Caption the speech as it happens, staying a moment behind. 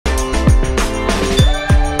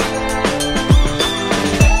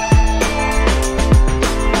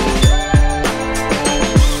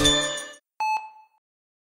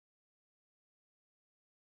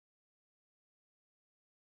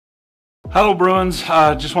Hello Bruins,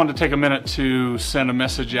 just wanted to take a minute to send a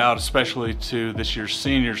message out, especially to this year's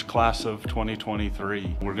seniors class of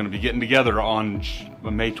 2023. We're going to be getting together on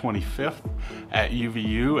May 25th at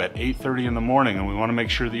UVU at 8:30 in the morning, and we want to make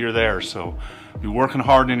sure that you're there. So be working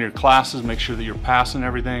hard in your classes, make sure that you're passing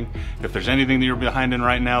everything. If there's anything that you're behind in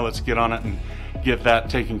right now, let's get on it and get that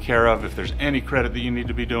taken care of. If there's any credit that you need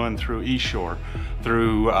to be doing through eShore,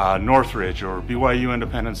 through Northridge or BYU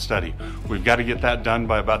Independent Study, we've got to get that done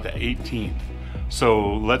by about the 18th.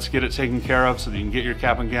 So let's get it taken care of so that you can get your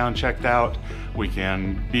cap and gown checked out. We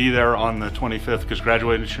can be there on the 25th because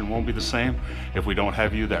graduation won't be the same if we don't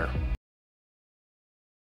have you there.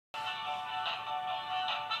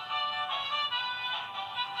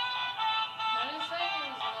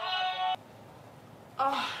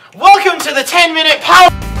 Welcome to the 10-minute power.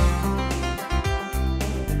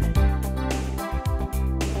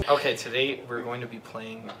 Okay, today we're going to be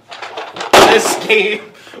playing this game.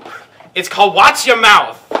 It's called Watch Your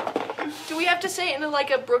Mouth. Do we have to say it in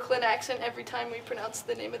like a Brooklyn accent every time we pronounce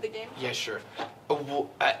the name of the game? Yeah, sure.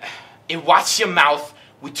 Watch Your Mouth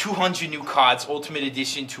with 200 new cards, Ultimate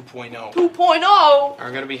Edition 2.0. 2.0? We're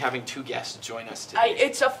going to be having two guests join us today.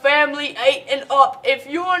 It's a family 8 and up. If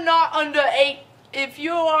you're not under 8, if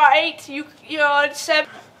you are 8, you're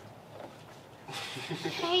 7.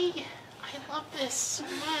 Hey, I love this so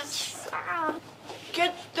much.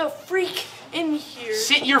 Get the freak in here.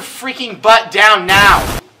 Sit your freaking butt down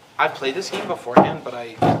now. I've played this game beforehand, but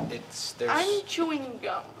there's. I'm chewing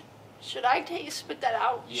gum. Should I spit that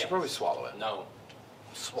out? You should probably swallow it. No.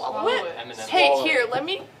 Swallow it? And then Hey, swallow here, it. let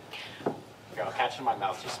me. Here, I'll catch it in my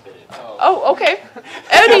mouth, just spit it. Oh, okay.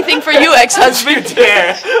 Anything for you, ex-husband.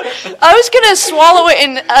 Dare. I was gonna swallow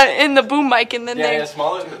it in the boom mic and then Yeah,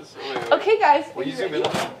 smaller. Okay, guys. Will you zoom in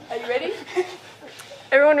on that? Are you ready?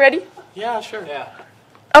 Everyone ready? Yeah, sure. Yeah.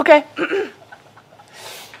 Okay.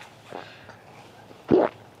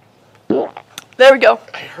 There we go.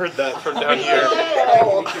 I heard that from down here.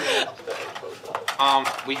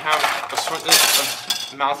 We have assortment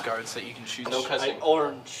of mouth guards that you can choose. No cussing.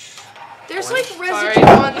 Orange. There's like residue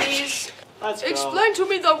on these. Let's go. Explain to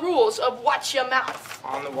me the rules of watch your mouth.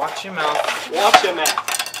 On the Watch Your Mouth. Watch your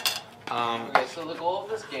mouth. Okay, so the goal of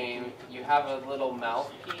this game, you have a little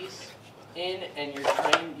mouthpiece in, and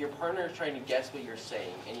your partner is trying to guess what you're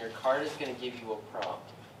saying, and your card is going to give you a prompt.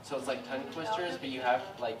 So it's like tongue twisters, but you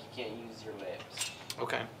can't use your lips.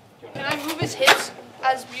 Okay. Can I move his hips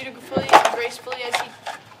as beautifully and gracefully as he?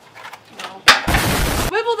 No.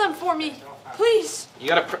 Swivel them for me, please. You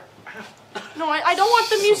gotta No, I don't want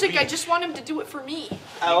the music. I just want him to do it for me. you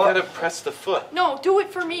gotta press the foot. No, do it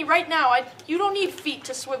for me right now. You don't need feet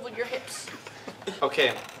to swivel your hips.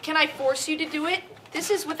 Okay. Can I force you to do it? This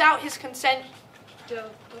is without his consent. Yeah,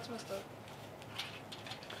 that's messed up.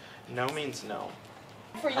 No means no.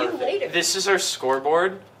 For you later. This is our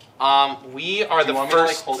scoreboard. We are the Do you want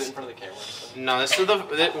first. me to hold it in front of the camera? No, this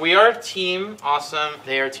is we are team awesome.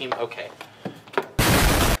 They are team okay.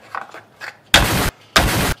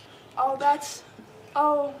 Oh, that's.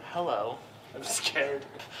 Oh. Hello. I'm scared.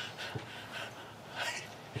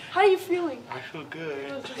 How are you feeling? I feel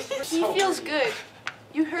good. He feels good.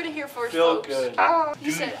 You heard it here first, Feel folks. good.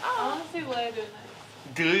 He said, "Oh,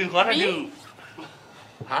 Do you wanna Me? do?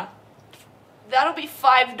 Huh? that'll be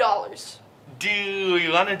 $5." Do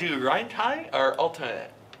you wanna do rhyme time or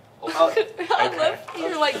alternate? I love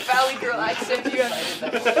your like Valley Girl accent. You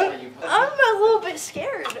have. I'm a little bit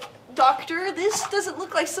scared, Doctor. This doesn't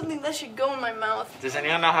look like something that should go in my mouth. Does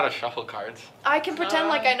anyone know how to shuffle cards? I can pretend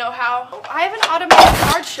like I know how. I have an automatic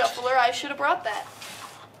card shuffler. I should have brought that.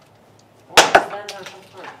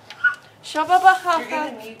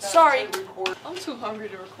 Shabba. Sorry. I'm too hungry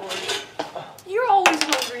to record. You're always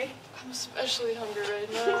hungry. I'm especially hungry right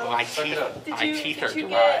Oh, now. my teeth. My teeth are Did you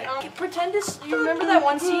dry. get pretend to? You remember that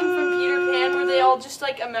one scene from Peter Pan where they all just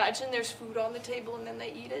like imagine there's food on the table and then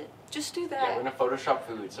they eat it? Just do Yeah, that. we're gonna Photoshop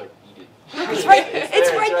food, so eat it. It's right.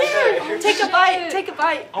 It's right there. Take a bite. Take a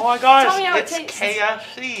bite. Oh my gosh, Tell me how it it's tastes.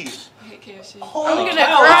 KFC. I hate KFC. I'm gonna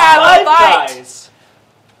cow, grab a Five bite. Guys.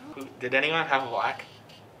 Did anyone have a whack?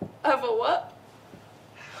 Of a what?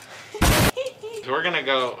 So we're gonna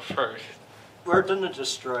go first. We're gonna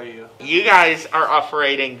destroy you. You guys are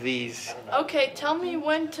operating these. Okay, tell me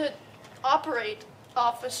when to operate,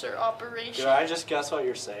 officer operation. Did I just guess what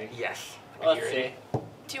you're saying? Yes. Let's see.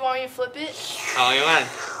 Do you want me to flip it? Tell me when.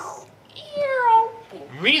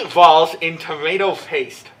 Meatballs in tomato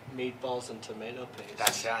paste. Meatballs and tomato paste.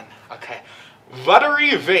 That's done. Okay.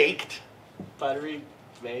 Buttery baked Buttery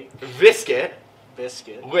baked biscuit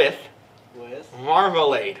biscuit with with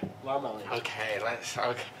marmalade. marmalade. Okay. Let's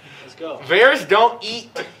go. Bears don't eat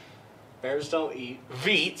Bears don't eat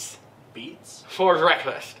Veets beets For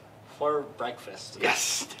breakfast. for breakfast.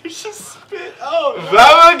 Yes. There's just spit. Oh,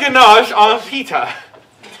 Baba ganache on pita.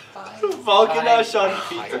 Volcanoes on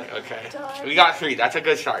pizza. Okay. We got 3. That's a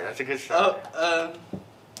good start. That's a good start.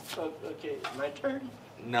 Okay, my turn.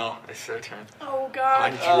 No, it's your turn. Oh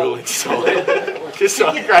God. I'm drooling so just so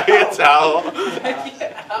I can tell.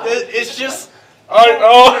 It's just.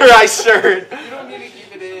 Oh, I stirred. You don't need to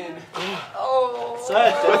keep it in. Oh.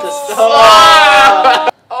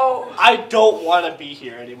 Oh. I don't want to be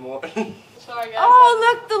here anymore. Sorry, guys.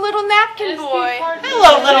 Oh, look, the little napkin boy.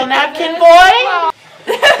 Hello, little napkin boy.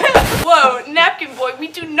 Whoa, napkin boy. We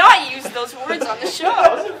do not use those words on the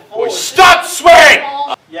show. Boy, stop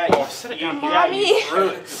swearing! Yeah, you sit it down. Mommy,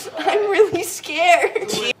 I'm really scared.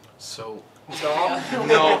 So,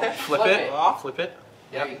 no, flip it. Off. Flip it.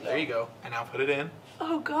 Yep, there you go. And now put it in.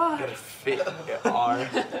 Oh God. Gotta fit it. R.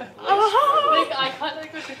 Oh. Make eye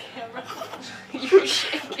contact with the camera. You're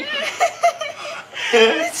shaking.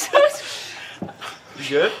 It's so. You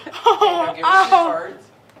good? Oh, Give us the ow. cards.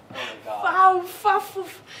 Oh my god.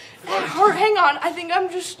 Wow, hang on. I think I'm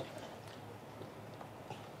just.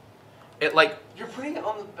 It like You're putting it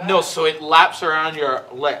on the back. no, so it laps around your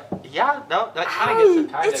leg. Yeah, no, that kind of gets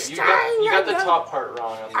it. Kind It's of. dying, You got the I know. top part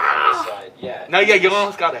wrong on the other side. Yeah. No, yeah, you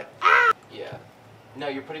almost got it. Yeah. No,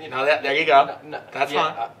 you're putting it. No, there you go. No, That's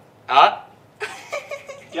yeah, fine.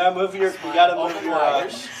 You gotta move your. You gotta move Open your. wide.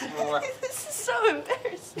 This is so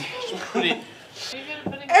embarrassing. Put it. Are you gonna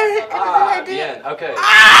put it Ah, yeah. Okay.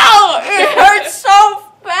 Ow! It hurts so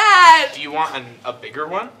bad. Do you want a bigger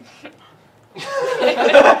one?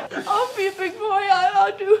 I'll be a big boy.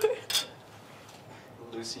 I'll do it.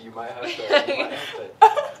 Lucy, you might have to.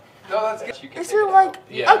 No, that's good. You can Is take it like?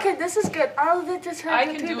 Yeah. Okay, this is good. I'll just I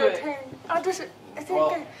can do it. I'll just. It's Well,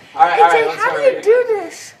 okay. Alright, How do you do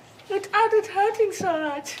this without it hurting so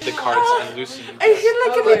much? The cards and Lucy. I feel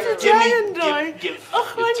like a little Give me. giant boy. Give.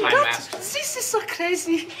 Oh my Time God! master. This is so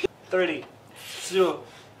crazy. 30, 2,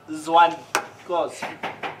 1, close.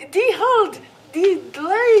 The hold, the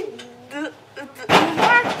blade, the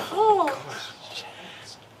black hole.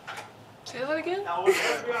 Say that again?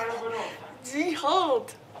 The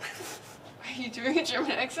hold. Are you doing a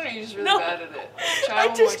German accent or are you just really No. bad at it? Try I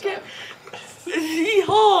one just more can't. time. The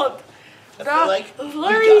hold. I feel like we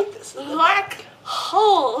very got this. black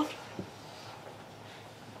hole.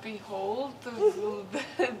 Behold the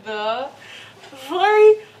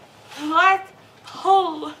Very black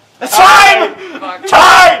hole. Time! fuck.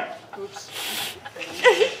 Time! Oops.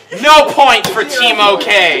 No point for Team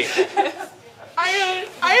OK. I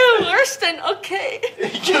am worse than okay.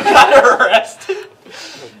 You got arrested.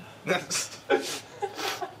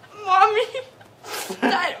 Mommy,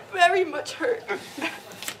 that very much hurt.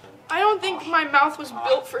 I don't think my mouth was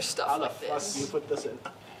built for How stuff the like fuck do you this. put this in?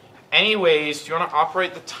 Anyways, do you want to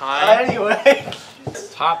operate the time? Anyway.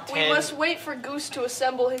 Top We 10. must wait for Goose to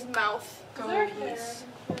assemble his mouth. Go How please.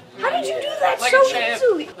 did you do that Like so a champ.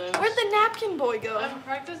 easily? Where'd the napkin boy go? I'm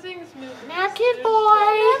practicing this move. Napkin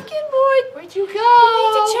boy! Napkin boy! Where'd you go? You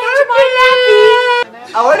need to change my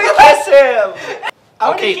nappy! I want to kiss him. I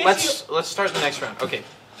wanna Okay, kiss let's start the next round. Okay, you.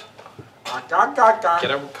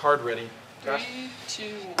 get a card ready. 3, 2,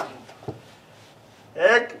 1.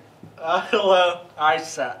 Egg. Hello. I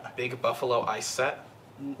set. Big buffalo ice set.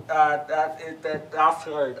 That's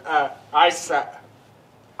word. I set.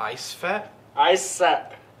 Ice fet. I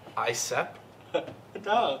set. Icep.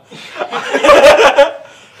 No.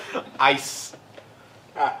 Ice.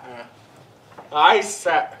 I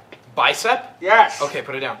set. Bicep. Yes. Okay,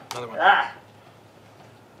 put it down. Another one.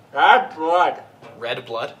 Blood. Red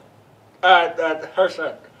blood.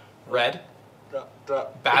 Person. Red. The.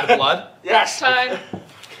 Bad blood. Yes. Time.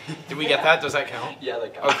 Did we get that? Does that count? Yeah,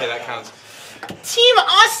 that counts. Okay, that counts. Team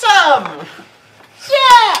Awesome.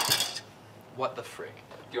 Yeah! What the frick?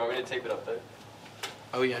 Do you want me to tape it up there?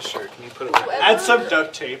 Oh yeah, sure. Can you put it? Add some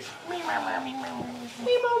duct tape. Oh,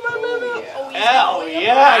 Hell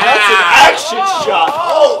yeah, that's an action shot.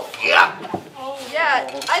 Oh yeah. Yeah,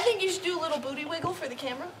 I think you should do a little booty wiggle for the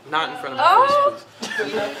camera. Not in front of my Oh.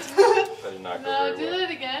 face, please. Better not go No, very do well.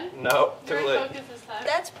 that again. No, too Very late. focused this time.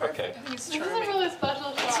 That's perfect. Okay. This is a really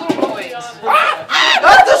special shot. So to be annoying. honest.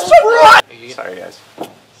 That's a surprise. Sorry, guys.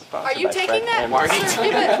 Are you taking that? Marty. Sir,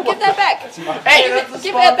 give that back. Hey,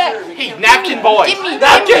 Give that back. hey, napkin boy. Give me,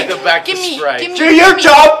 Napkin. The back give is me, right. give me. Do your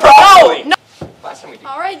job properly. Last time we did.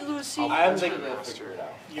 All right, Lucy. I am the. We'll figure it out.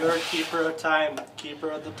 You're a keeper of time. Keeper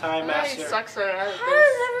of the time He master. sucks at How this.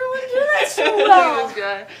 does everyone do that so Look well? at this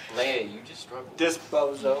guy. Leia, you just struggled. This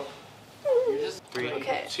bozo. You're just 3,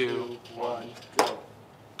 Okay. 2, 1, go.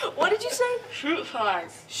 What did you say? Fruit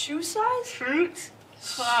size. Shoe size? Fruit Shoe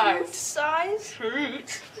size. size?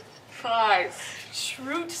 Fruit flies.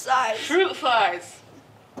 Shroot size. Fruit flies.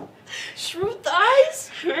 Shroot thighs?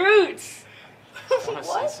 Fruits.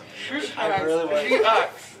 What? Fruit I flies. really want- Beatbox.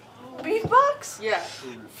 Beatbox? Yeah.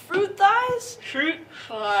 Fruit thighs? Fruit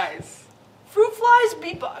flies. Fruit flies?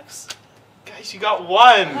 Beatbox. Guys, you got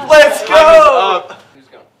one. Let's Time is go! up. Who's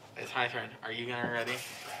going? It's my turn. Are you gonna ready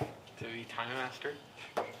to be time master?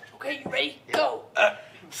 Okay, you ready? Go.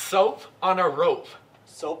 Soap on a rope.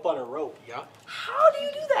 Soap on a rope. Yep. How do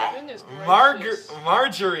you do that? Goodness gracious.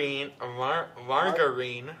 Margarine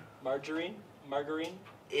Margarine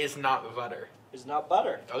is not butter. is not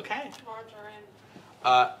butter. Okay.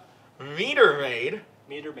 Margarine. Meter maid,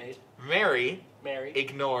 Meter maid. Mary, Mary.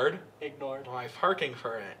 ignored Ignored. my parking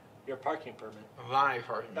permit. Your parking permit. My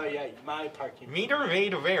parking Oh permit. yeah, my parking. Meter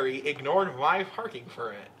maid Mary ignored my parking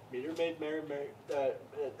permit. Meter maid. Mary.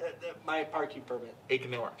 My parking permit.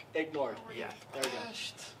 Ignored. Ignored. Yes. There we go.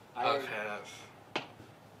 I Okay. That's...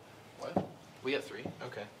 What? We got 3.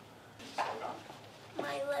 Okay.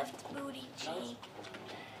 My left booty cheek.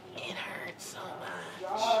 It hurts so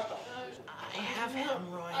much. I have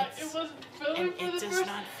hemorrhoids. It wasn't filling for the first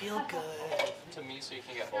feel good. To me, so you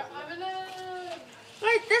can get both of them.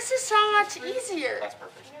 Wait, this is so much easier. That's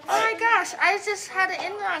perfect. Oh my gosh, I just had it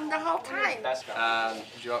in wrong the whole time. That's do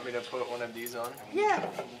you want me to put one of these on? Yeah.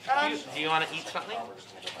 Do you want to eat something?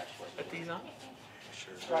 Put these on?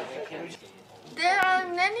 There are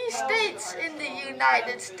many states in the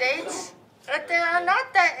United States, but there are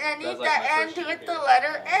not that many That's like that my end first with year the here.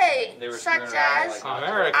 letter A, They were such screwing around, as like,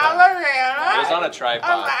 America. It was on Alabama, a tripod.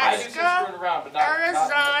 Alaska,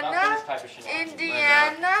 Arizona,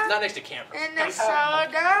 Indiana, Not next to cameras.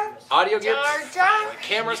 Minnesota, Audio gets. Georgia,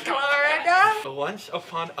 Cameras come on. Florida. Once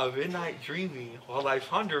upon a midnight dreaming, while I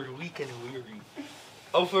pondered weak and weary,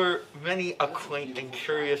 over many a quaint and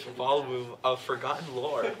curious volume of forgotten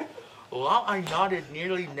lore, while I nodded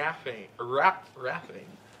nearly napping,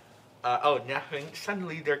 napping,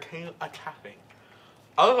 suddenly there came a tapping.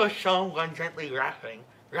 Of a someone gently rapping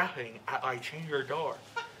at my chamber door.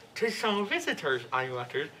 'Tis some visitors, I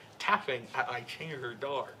muttered, tapping at my chamber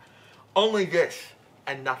door. Only this,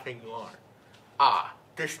 and nothing more. Ah,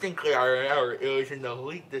 distinctly I remember it was in the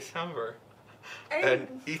late December,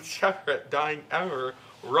 and each separate dying ember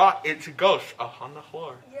wrought its ghost upon the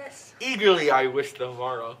floor. Yes. Eagerly I wished the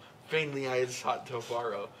morrow, vainly I had sought to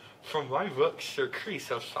borrow from my book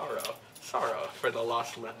surcease of sorrow for the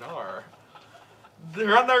lost Lenore.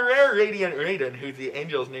 From the rare radiant maiden who the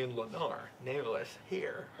angels named Lenore, nameless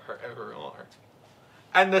here forevermore.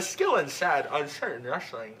 And the skill and sad, uncertain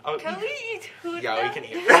wrestling of Can we eat food Yeah, now? we can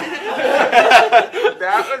eat.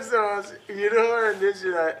 That was the most beautiful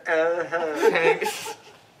rendition I ever heard. Thanks.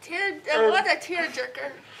 What a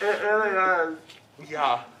tearjerker. It really was.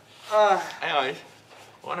 Yeah. Anyways,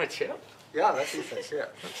 want a chip? Yeah, that's decent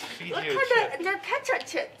shit. Let's feed What you a kind chip. of, they're ketchup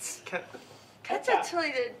chips. Ketchup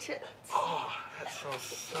chili chips. Oh, that smells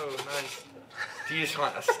so nice. Do you just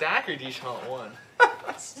want a stack or do you just want one?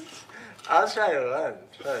 I'll try to run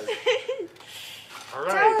first. All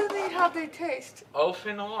Tell right. me how they taste.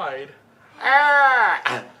 Open wide.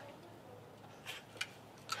 Ah!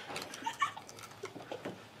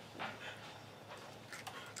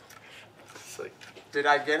 It's like, Did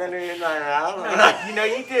I get any in my mouth? you know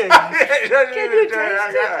you did. Can you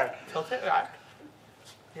taste it? Tilt it back.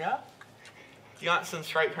 Yeah? Do you want some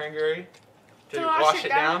striped cranberry to To wash wash it it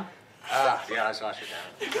down? down? Ah, yeah, let's wash it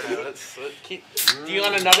down. Let's keep. Do you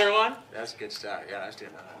want another one? That's good stuff. Yeah, let's do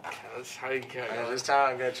another. Okay, let's how you go. This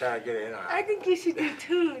time I'm gonna try to get it in on. I think you should do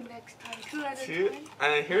 2 next time. 2 at a Two, time.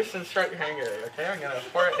 and then here's some striped cranberry. Okay, I'm gonna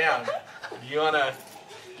pour it down. You wanna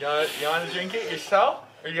drink it yourself,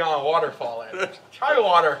 or do you want a waterfall in? Try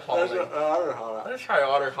waterfalling. Let's try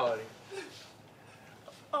waterfalling.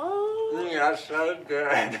 Oh. That's so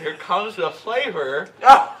good. Here comes the flavor.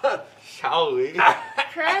 Shall we?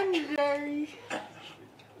 Cranberry.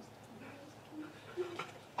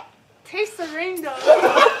 Taste the rainbow.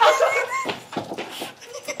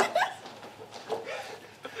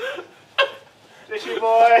 Fishy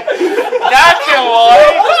boy. Napkin boy!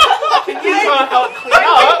 Can you come help clean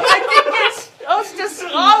up? I think you're supposed to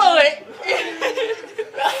swallow it.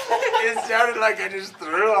 It sounded like I just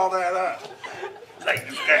threw all that up. Like,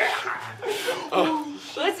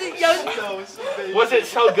 Was it young? Was it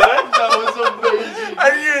so good? I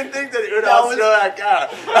didn't even think that it would all throw that out.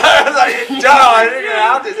 I was like, no, I didn't even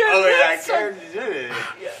have to throw it. I can't do it.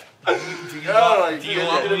 Do you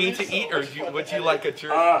want me to eat, or would you like a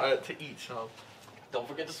to eat some? Don't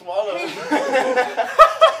forget to swallow.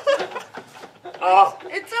 Oh,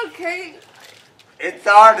 It's okay. it's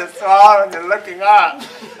hard to swallow when you're looking up.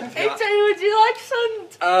 AJ, would you like some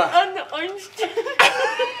on the orange juice?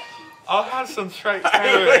 I'll have some striped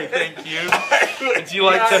celery, thank you. Would you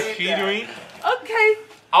like to feed me? Okay.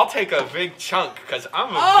 I'll take a big chunk, because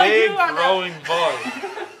I'm a big growing boy.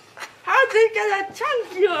 How big is a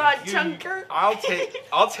chunk you are, chunker?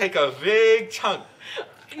 I'll take a big chunk.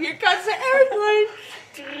 Here comes the airplane.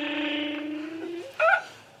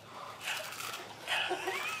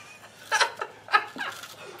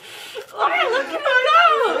 Oh, look at him go!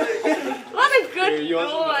 What a good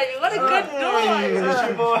boy! What a good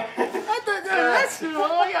boy! What the best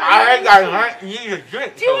boy! I think I might need a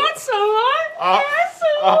drink. Do you want some more? Yes,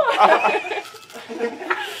 some more!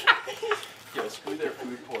 Yo, screw their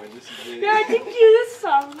food porn. This is it. Yeah, I think you need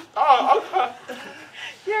some. Oh, okay.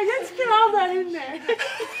 Yeah, let's get all that in there.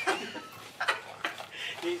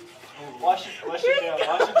 Wash it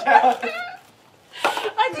down.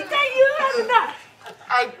 I think that you had enough.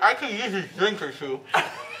 I could use a drink or two.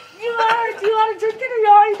 Do you want to drink it or you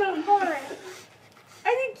already don't pour it? I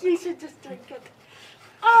think you should just drink it.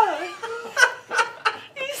 Oh,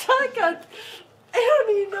 he's like a, I don't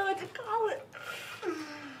even know what to call it.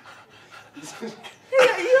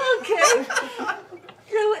 You okay?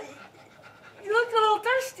 You look a little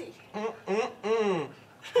thirsty.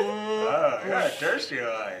 Oh, you're a thirsty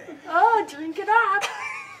eye. Oh, drink it up.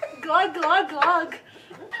 Glug, glug, glug.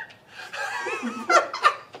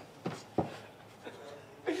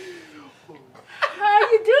 How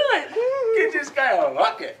you doing? Get this guy a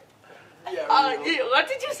bucket. What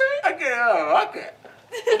did you say? I get a bucket.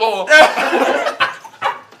 Oh.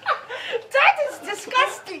 That is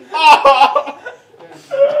disgusting.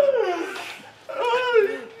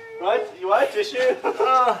 What? You want tissue?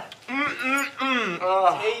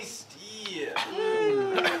 Tasty.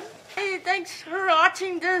 Hey, thanks for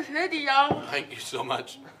watching this video. Thank you so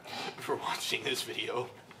much for watching this video.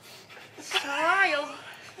 Smile.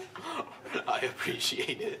 I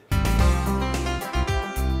appreciate it.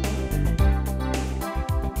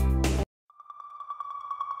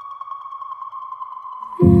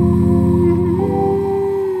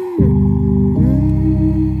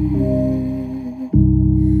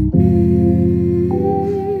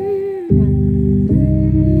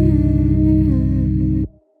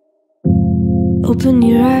 Open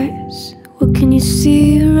your eyes, what can you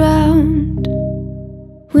see around?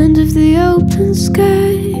 Wind of the open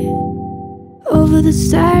sky, over the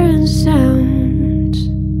siren sound.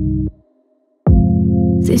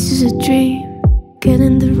 This is a dream,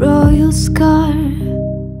 getting the royal scar,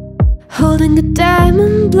 holding a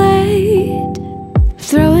diamond blade,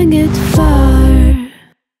 throwing it far.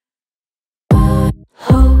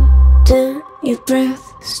 Holding your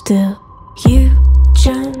breath still, you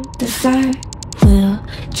jump the fire. We'll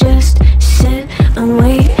just sit and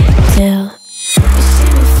wait till you see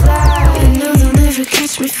me fly. You know they'll never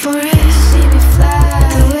catch me for it. See me fly,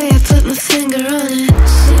 the way I put my finger on it.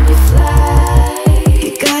 See me fly,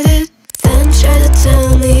 you got it, then try to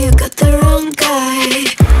tell me you got the wrong guy.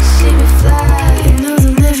 See me fly, you know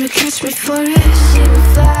they'll never catch me for it. See me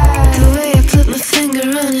fly, the way I put my finger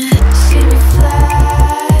on it. See me fly,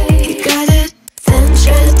 you got it, then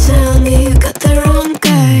try to tell me you got the wrong guy.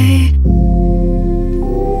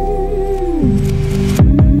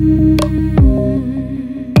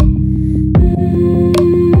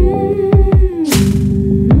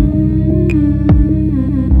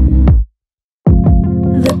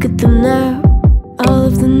 Look at them now, all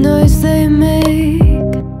of the noise they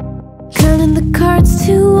make, counting the cards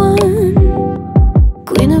to one.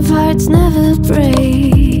 Queen of hearts never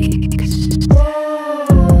breaks.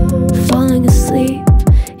 Falling asleep,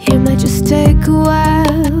 here might just take a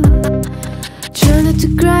while. Trying not to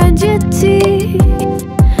grind your teeth,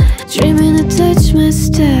 dreaming to touch my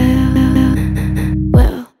style.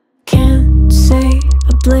 Well, can't say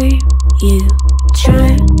I blame you,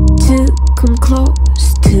 trying to come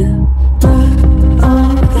close to, but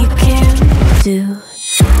all you can do.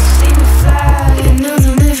 See me fly, you know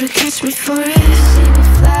they'll never catch me for it. See me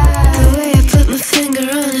fly, the way I put my finger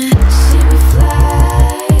on it. See me fly,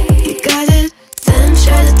 you got it, then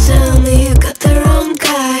try to tell me you got the wrong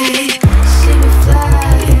guy. See me fly,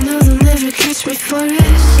 you know they'll never catch me for it.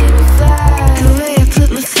 See me fly, the way I put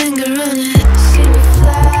my finger on it. See me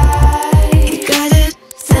fly, you got it,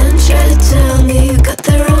 then try to tell me you got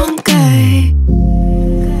the wrong guy.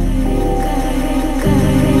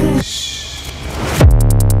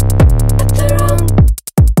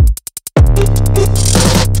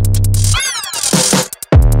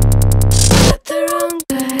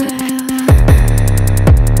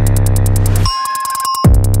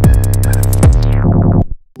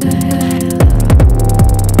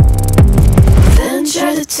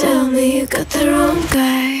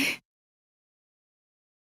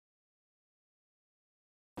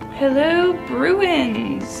 Hello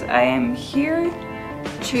Bruins! I am here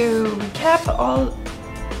to recap all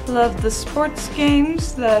of the sports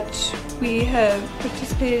games that we have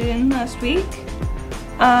participated in last week.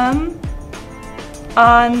 On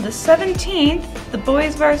the 17th, the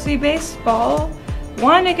boys varsity baseball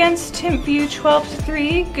won against Timpview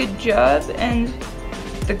 12-3, good job, and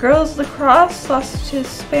the girls lacrosse lost to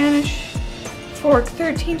Spanish Fork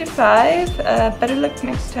 13-5, better luck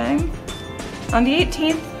next time. On the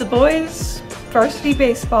 18th, the boys varsity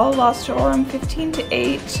baseball lost to Orem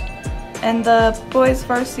 15-8, and the boys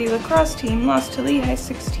varsity lacrosse team lost to Lehigh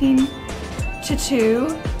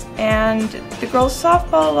 16-2, and the girls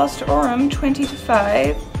softball lost to Orem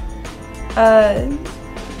 20-5.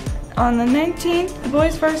 On the 19th, the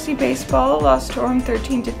boys varsity baseball lost to Orem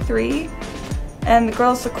 13-3, and the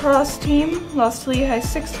girls lacrosse team lost to Lehigh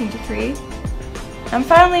 16-3. And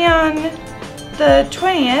finally on the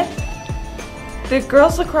 20th, the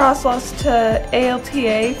girls lacrosse lost to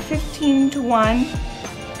ALTA 15-1,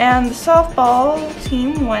 and the softball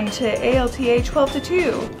team won to ALTA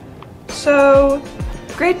 12-2. So,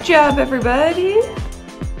 great job everybody!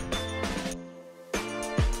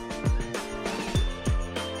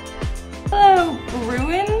 Hello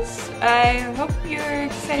Bruins! I hope you're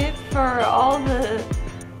excited for all the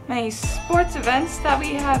many sports events that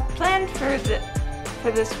we have planned for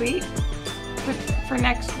this week, for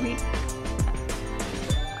next week.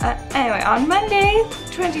 Anyway, on Monday,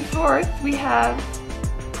 24th, we have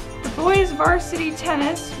the boys varsity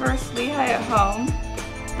tennis versus Lehigh at home,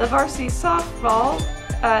 the varsity softball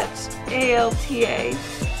at ALTA,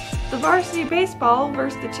 the varsity baseball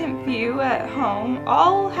versus the Timpview at home,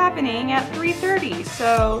 all happening at 3:30,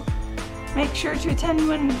 so make sure to attend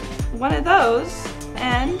one of those.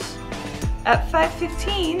 And at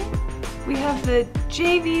 5:15, we have the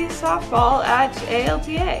JV softball at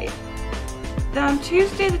ALTA. Then on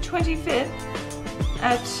Tuesday the 25th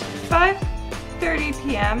at 5:30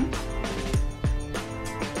 p.m.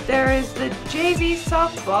 there is the JV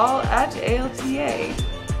softball at ALTA.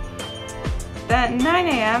 Then at 9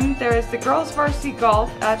 a.m. there is the girls varsity golf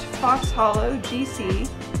at Fox Hollow GC.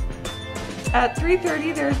 At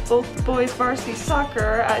 3:30 there's both the boys varsity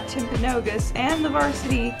soccer at Timpanogos and the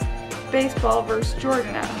varsity baseball versus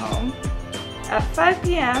Jordan at home. At 5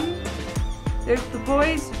 p.m. there's the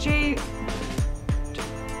boys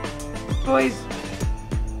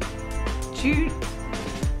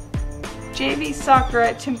JV soccer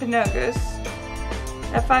at Timpanogos.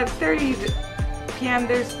 At 5:30 p.m.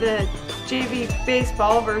 there's the JV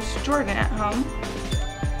baseball versus Jordan at home.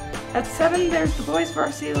 At 7 there's the boys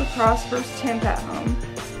varsity lacrosse versus Timp at home.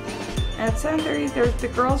 And at 7:30 there's the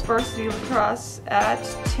girls varsity lacrosse at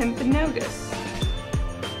Timpanogos.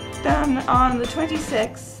 Then on the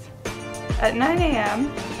 26th at 9 a.m.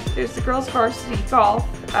 there's the girls varsity golf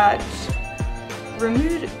at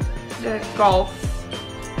Remuda Golf.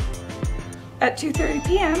 At 2:30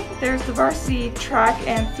 p.m. there's the varsity track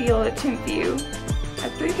and field at Timpview.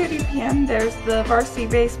 At 3:30 p.m. there's the varsity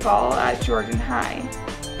baseball at Jordan High.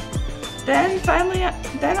 Then finally,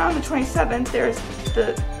 on the 27th there's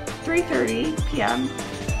the 3:30 p.m.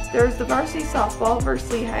 there's the varsity softball versus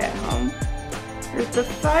Lehigh at home. There's the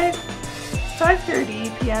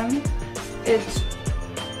 5:30 p.m. it's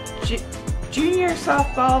junior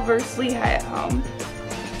softball versus Lehigh at home.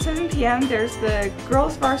 7 p.m. there's the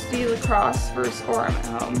girls varsity lacrosse versus Orem at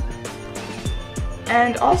home.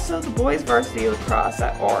 And also the boys varsity lacrosse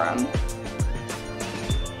at Orem.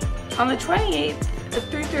 On the 28th at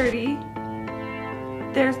 3:30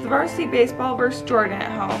 there's the varsity baseball versus Jordan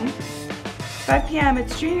at home. 5 p.m.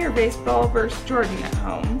 it's junior baseball versus Jordan at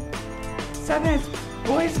home. 7 is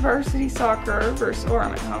boys varsity soccer versus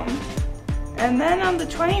Orem at home. And then on the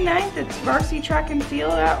 29th, it's varsity track and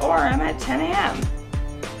field at Orem at 10 a.m.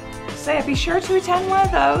 So yeah, be sure to attend one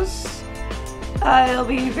of those. It'll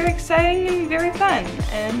be very exciting and very fun.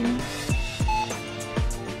 And